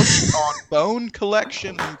 but mostly on bone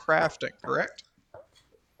collection and crafting. Correct?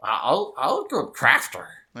 I'll go crafter.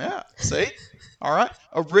 Yeah. See. All right.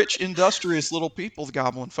 A rich, industrious little people the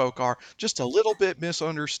goblin folk are. Just a little bit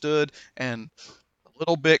misunderstood and a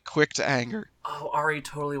little bit quick to anger. Oh, Ari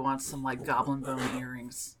totally wants some like goblin bone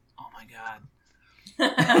earrings. Oh my god.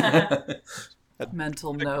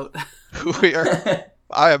 Mental note. Me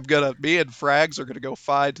and Frags are gonna go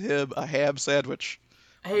find him a ham sandwich.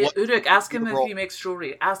 Hey, Udik, ask him if he makes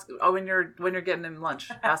jewelry. When you're getting him lunch.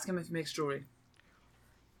 Ask him if he makes jewelry.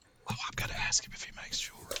 Oh, I'm gonna ask him if he makes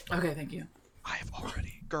jewelry. Okay, thank you. I have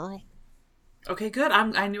already, girl. Okay, good.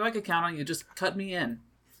 I knew I could count on you. Just cut me in.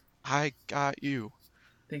 I got you.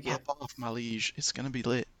 Thank you. Pop off, my liege. It's gonna be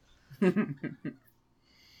lit.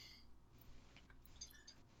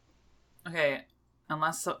 Okay,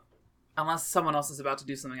 unless someone else is about to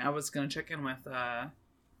do something, I was gonna check in with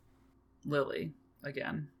Lily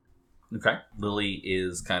again. Okay. Lily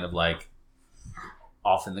is kind of like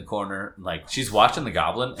off in the corner, like she's watching the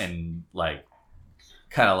goblin and like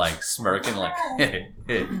kind of like smirking, like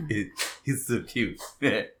he's so cute.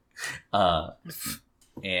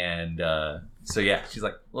 So yeah, she's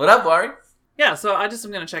like, "What up, Ari?" Yeah, so I just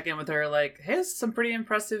am gonna check in with her, like, hey, this is some pretty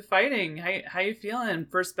impressive fighting. How you feeling?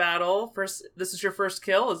 First battle, this is your first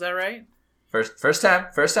kill, is that right? First time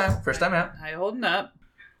out. How you holding up?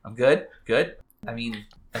 I'm good. I mean,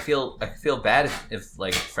 I feel bad if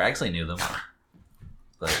like Fragsley knew them,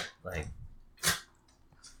 but like,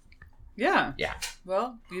 yeah.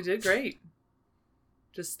 Well, you did great.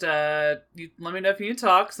 Just you let me know if you need to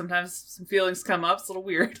talk. Sometimes some feelings come up. It's a little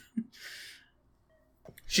weird.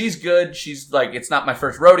 She's good. She's like, it's not my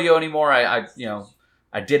first rodeo anymore. I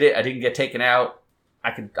did it. I didn't get taken out.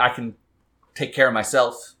 I can take care of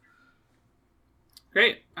myself.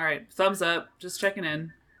 Great. All right. Thumbs up. Just checking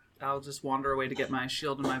in. I'll just wander away to get my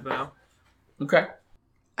shield and my bow. Okay.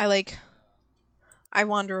 I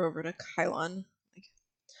wander over to Kylon.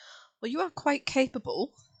 Well, you are quite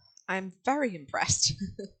capable. I'm very impressed.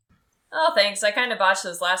 Oh, thanks. I kind of botched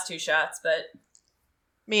those last 2 shots, but...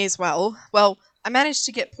 Me as well. Well, I managed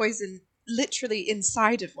to get poison literally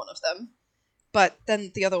inside of one of them, but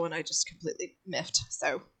then the other one I just completely miffed,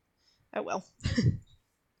 so... Oh well.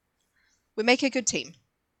 We make a good team.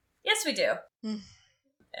 Yes, we do.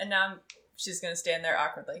 And now she's going to stand there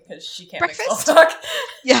awkwardly because she can't Breakfast? make small talk.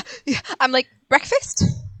 Yeah. I'm like, breakfast?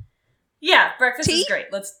 Yeah, breakfast Tea? is great.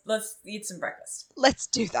 Let's eat some breakfast. Let's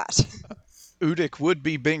do that. Udik would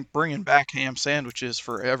be bringing back ham sandwiches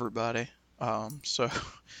for everybody. So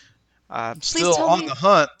I'm still on the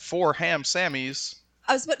hunt for ham sammies.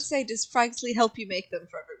 I was about to say, does Fragsley help you make them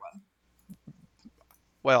for everyone?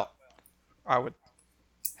 Well, I would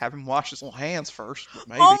have him wash his little hands first, but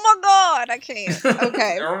maybe. Oh my god, I can't.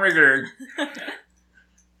 Okay. Oh my god.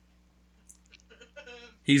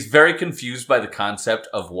 He's very confused by the concept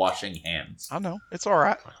of washing hands. I know. It's all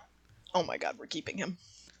right. Oh my god, we're keeping him.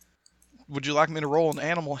 Would you like me to roll an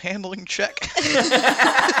animal handling check?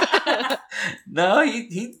 No,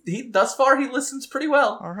 he thus far he listens pretty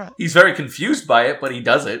well. All right. He's very confused by it, but he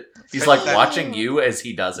does it. He's like watching you as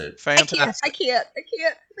he does it. Fantastic. I can't.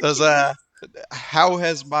 How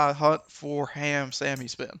has my hunt for ham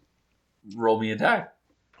sammies been? Roll me a die.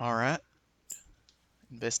 All right.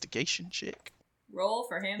 Investigation check. Roll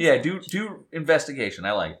for him. Yeah, do investigation.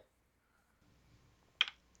 I like.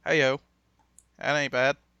 Heyo. That ain't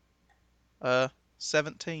bad.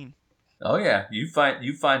 17. Oh yeah, you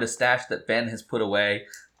find a stash that Ben has put away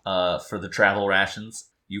for the travel rations.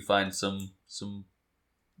 You find some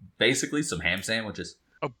basically some ham sandwiches.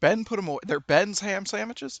 Oh, Ben put them away. They're Ben's ham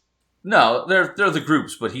sandwiches? No, they're the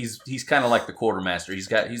groups, but he's kind of like the quartermaster. He's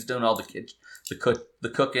doing all the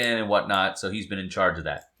cooking and whatnot, so he's been in charge of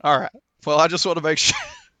that. All right. Well, I just want to make sure.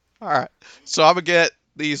 All right. So I'm gonna get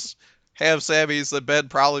these ham sammies that Ben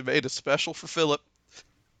probably made a special for Philip.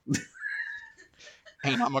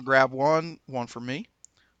 And I'm gonna grab one for me,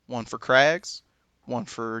 one for Craggs, one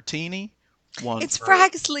for Teeny, one It's for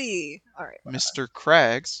Fragsley! Alright. Mr.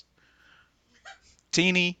 Craggs,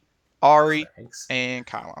 Teeny, Ari, Thanks. and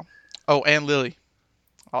Kylo. Oh, and Lily.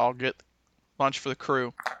 I'll get lunch for the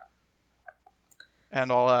crew.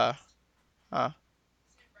 And I'll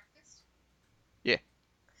yeah.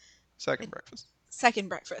 Second breakfast. Second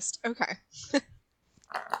breakfast. Okay.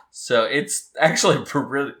 So it's actually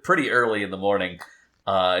pretty early in the morning.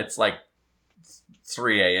 It's like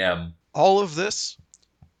 3 a.m. All of this,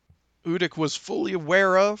 Udik was fully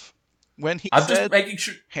aware of when he I'm said just making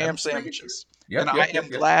sure. ham sandwiches. Yep, And I am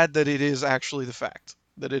glad that it is actually the fact.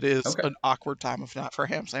 That it is Okay. an awkward time of night for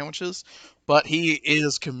ham sandwiches. But he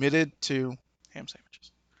is committed to ham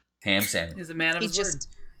sandwiches. Ham sandwich. He's a man of his word.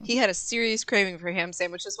 He had a serious craving for ham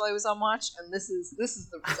sandwiches while he was on watch, and this is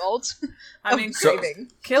the result. I mean,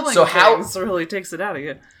 craving. Killing So how- things really takes it out of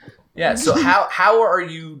you. Yeah. So how are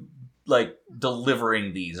you like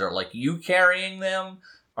delivering these? Are like you carrying them?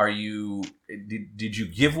 Are you? Did you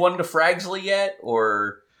give one to Fragsley yet?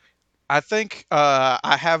 Or I think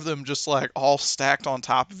I have them just like all stacked on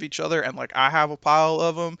top of each other, and like I have a pile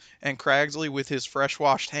of them, and Cragsley with his fresh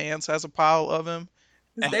washed hands has a pile of them.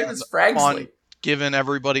 his name is On Fragsley? giving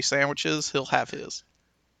everybody sandwiches, he'll have his.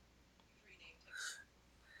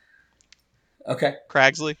 Okay.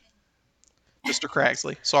 Cragsley, Mr.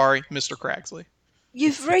 Cragsley. Sorry, Mr. Cragsley.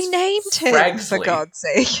 You've renamed him, for Fragsley. God's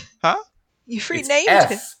sake. Huh? You've It's renamed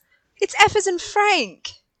him. F. It's F as in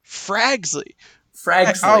Frank. Fragsley.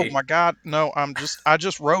 Fragsley. Oh my God, no! I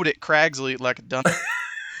just wrote it Cragsley like a dumb.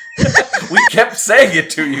 We kept saying it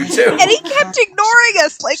to you too. And he kept ignoring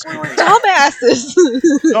us like we were dumbasses.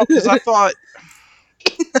 No, because I thought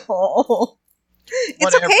No. It's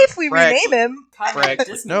Whatever, okay if we Frag- rename him.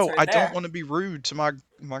 Fragsley. No, I don't want to be rude to my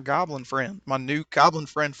goblin friend, my new goblin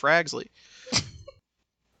friend Fragsley.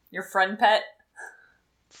 Your friend pet?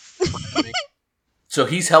 So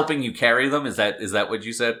he's helping you carry them? Is that what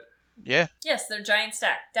you said? Yeah, Yes, they're giant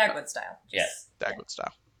stack. Dagwood style. Yes. Dagwood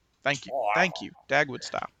style. Thank you, Dagwood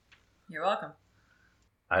style. You're welcome.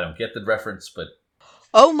 I don't get the reference, but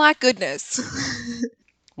Oh my goodness.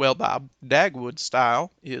 Well, Bob, Dagwood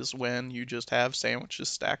style is when you just have sandwiches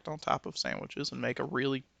stacked on top of sandwiches and make a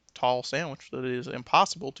really tall sandwich that is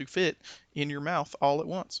impossible to fit in your mouth all at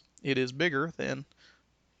once. It is bigger than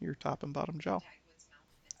your top and bottom jaw.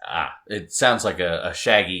 it sounds like a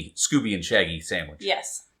Shaggy, Scooby and Shaggy sandwich.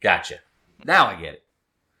 Yes. Gotcha. Now I get it.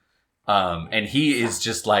 And he is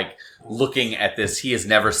just like looking at this. He has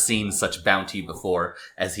never seen such bounty before.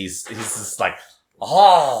 As he's just like,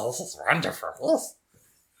 oh, this is wonderful.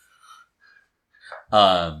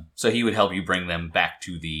 So he would help you bring them back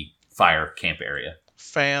to the fire camp area.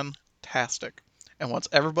 Fantastic. And once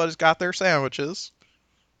everybody's got their sandwiches,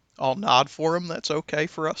 I'll nod for them. That's okay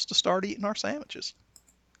for us to start eating our sandwiches.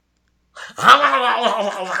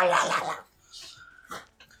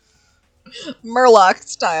 Merlock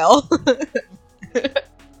style.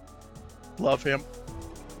 Love him.